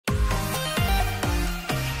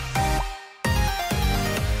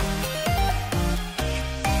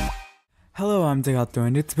Hello, I'm Degato,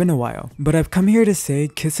 and it's been a while, but I've come here to say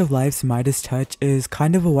Kiss of Life's Midas touch is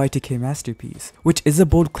kind of a Y2K masterpiece, which is a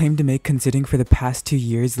bold claim to make considering for the past 2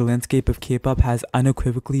 years the landscape of K-pop has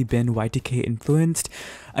unequivocally been Y2K influenced.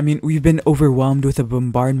 I mean, we've been overwhelmed with a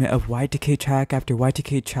bombardment of Y2K track after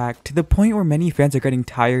Y2K track to the point where many fans are getting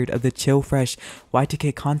tired of the chill, fresh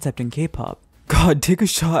Y2K concept in K-pop. God, take a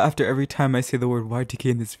shot after every time I say the word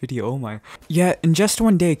Y2K in this video, oh my. Yet, in just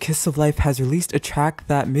one day, Kiss of Life has released a track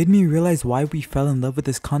that made me realize why we fell in love with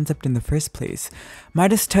this concept in the first place.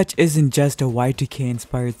 Midas Touch isn't just a Y2K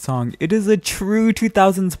inspired song, it is a true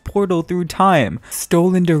 2000s portal through time,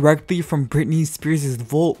 stolen directly from Britney Spears'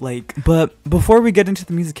 vault But before we get into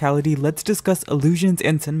the musicality, let's discuss illusions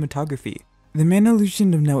and cinematography. The main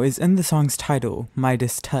illusion of note is in the song's title,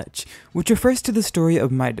 Midas Touch, which refers to the story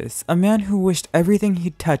of Midas, a man who wished everything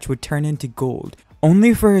he'd touch would turn into gold,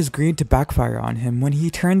 only for his greed to backfire on him when he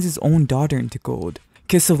turns his own daughter into gold.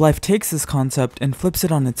 Kiss of Life takes this concept and flips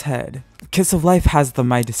it on its head. Kiss of Life has the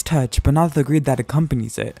Midas touch, but not the greed that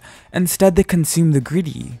accompanies it. Instead, they consume the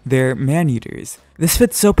greedy. They're man-eaters. This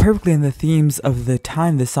fits so perfectly in the themes of the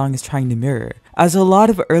time the song is trying to mirror, as a lot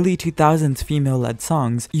of early 2000s female-led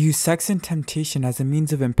songs use sex and temptation as a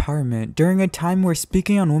means of empowerment during a time where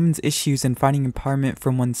speaking on women's issues and finding empowerment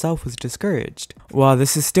from oneself was discouraged. While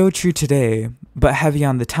this is still true today, but heavy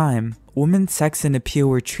on the time, women's sex and appeal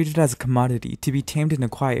were treated as a commodity to be tamed and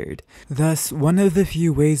acquired. Thus, one of the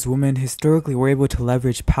few ways women historically were able to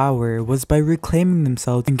leverage power was by reclaiming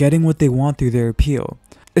themselves and getting what they want through their appeal.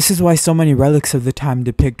 This is why so many relics of the time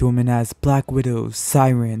depict women as black widows,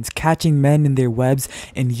 sirens, catching men in their webs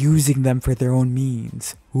and using them for their own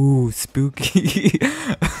means. Ooh, spooky.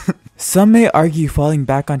 Some may argue falling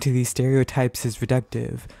back onto these stereotypes is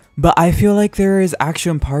reductive, but I feel like there is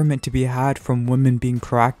actual empowerment to be had from women being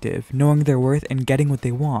proactive, knowing their worth and getting what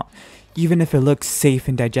they want, even if it looks safe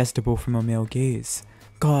and digestible from a male gaze.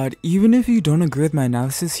 God, even if you don't agree with my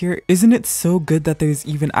analysis here, isn't it so good that there's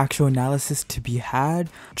even actual analysis to be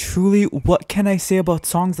had? Truly, what can I say about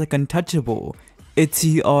songs like Untouchable?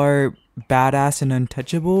 Itzy are badass and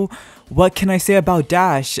untouchable? What can I say about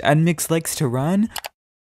Dash and Mix Likes to Run?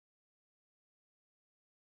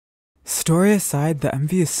 Story aside, the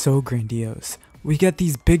MV is so grandiose. We get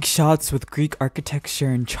these big shots with Greek architecture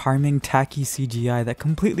and charming tacky CGI that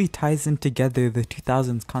completely ties in together the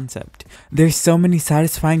 2000s concept. There's so many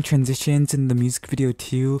satisfying transitions in the music video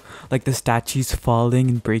too, like the statues falling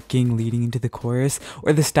and breaking leading into the chorus,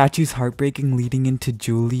 or the statues heartbreaking leading into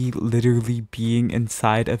Julie literally being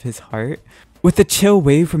inside of his heart. With the chill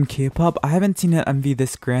wave from K-pop, I haven't seen an MV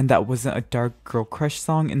this grand that wasn't a dark girl crush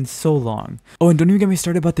song in so long. Oh, and don't even get me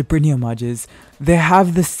started about the Britney homages. They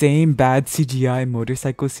have the same bad CGI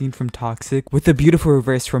motorcycle scene from Toxic, with the beautiful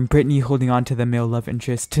reverse from Britney holding on to the male love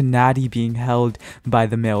interest to Natty being held by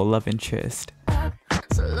the male love interest.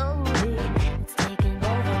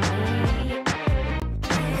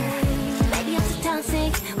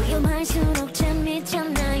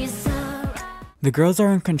 The girls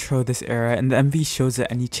are in control this era and the MV shows it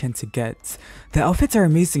any chance it gets. The outfits are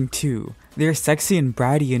amazing too. They are sexy and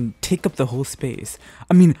bratty and take up the whole space.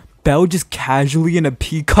 I mean, Belle just casually in a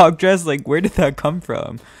peacock dress, like where did that come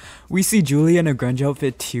from? We see Julie in a grunge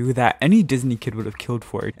outfit too that any Disney kid would have killed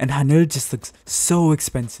for, and Hanel just looks so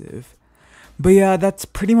expensive. But yeah, that's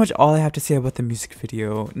pretty much all I have to say about the music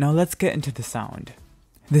video. Now let's get into the sound.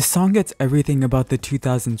 This song gets everything about the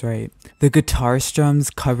 2000s right. The guitar strums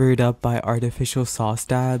covered up by artificial saw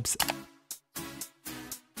stabs.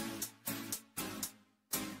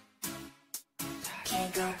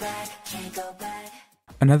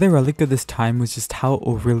 Another relic of this time was just how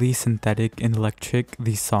overly synthetic and electric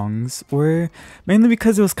these songs were, mainly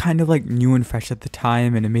because it was kind of like new and fresh at the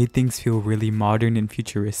time and it made things feel really modern and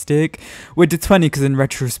futuristic, which it's funny because in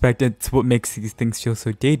retrospect it's what makes these things feel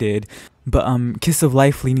so dated. But Kiss of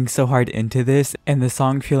Life leaning so hard into this and the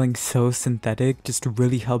song feeling so synthetic just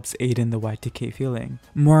really helps aid in the Y2K feeling.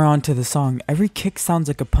 More on to the song, every kick sounds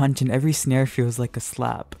like a punch and every snare feels like a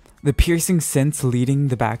slap. The piercing synths leading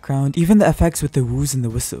the background, even the effects with the woos and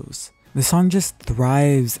the whistles. The song just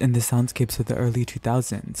thrives in the soundscapes of the early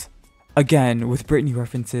 2000s. Again, with Britney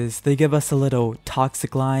references, they give us a little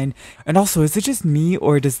Toxic line, and also is it just me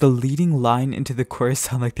or does the leading line into the chorus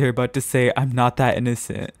sound like they're about to say, "I'm not that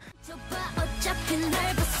innocent"?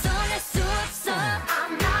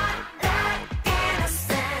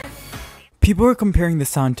 People are comparing the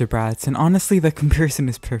sound to Bratz, and honestly the comparison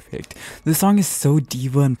is perfect. The song is so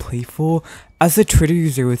diva and playful. As a Twitter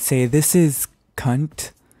user would say, this is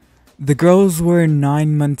cunt. The girls were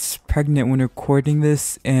 9 months pregnant when recording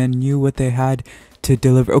this and knew what they had to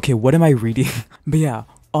deliver. Okay, what am I reading? But yeah,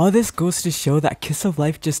 All this goes to show that Kiss of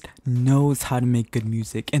Life just knows how to make good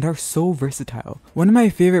music and are so versatile. One of my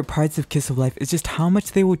favorite parts of Kiss of Life is just how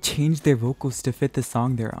much they will change their vocals to fit the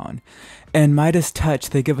song they're on. And Midas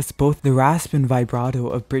Touch, they give us both the rasp and vibrato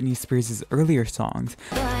of Britney Spears' earlier songs,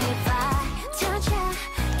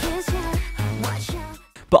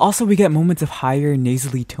 but also we get moments of higher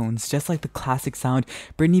nasally tones, just like the classic sound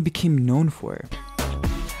Britney became known for.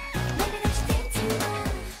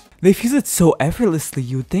 They fuse it so effortlessly,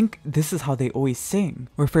 you would think this is how they always sing.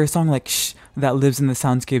 Or for a song like Shh, that lives in the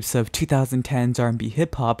soundscapes of 2010s R&B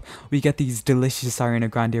hip-hop, we get these delicious Ariana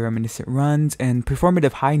Grande reminiscent runs and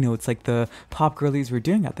performative high notes like the pop girlies were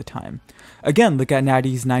doing at the time. Again, look at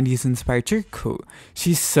Natty's 90s inspired trick quote.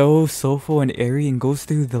 She's so soulful and airy and goes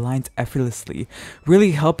through the lines effortlessly,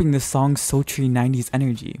 really helping the song's sultry 90s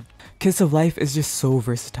energy. Kiss of Life is just so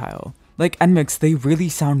versatile. Like NMIX, they really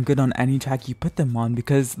sound good on any track you put them on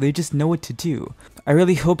because they just know what to do. I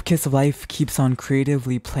really hope Kiss of Life keeps on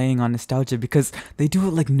creatively playing on nostalgia because they do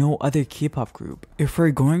it like no other K-pop group. If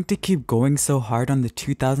we're going to keep going so hard on the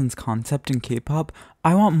 2000s concept in K-pop,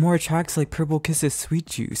 I want more tracks like Purple Kiss's Sweet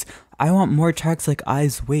Juice. I want more tracks like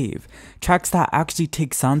Eyes Wave, tracks that actually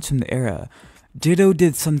take sounds from the era. Jiddo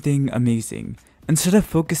did something amazing. Instead of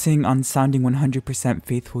focusing on sounding 100%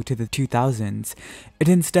 faithful to the 2000s, it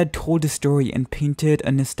instead told a story and painted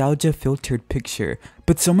a nostalgia-filtered picture.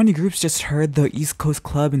 But so many groups just heard the East Coast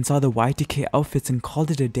Club and saw the Y2K outfits and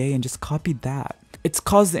called it a day and just copied that. It's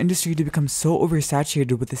caused the industry to become so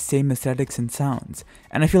oversaturated with the same aesthetics and sounds.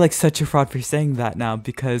 And I feel like such a fraud for saying that now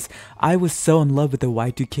because I was so in love with the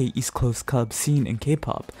Y2K East Coast Club scene in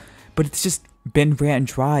K-pop. But it's just been ran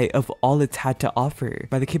dry of all it's had to offer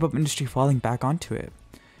by the K-pop industry falling back onto it.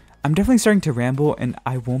 I'm definitely starting to ramble and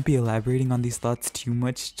I won't be elaborating on these thoughts too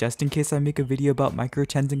much just in case I make a video about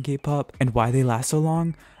microtrends in K-pop and why they last so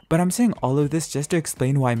long, but I'm saying all of this just to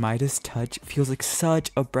explain why Midas Touch feels like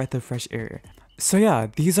such a breath of fresh air. So yeah,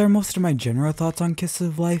 these are most of my general thoughts on Kiss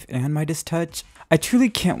of Life and Midas Touch. I truly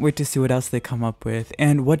can't wait to see what else they come up with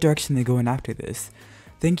and what direction they go in after this.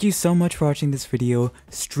 Thank you so much for watching this video.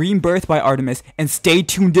 Stream Birth by Artemis and stay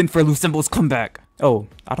tuned in for Lucembo's comeback. Oh,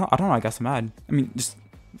 I don't know, I got some ad. I mean, just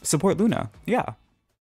support Luna. Yeah.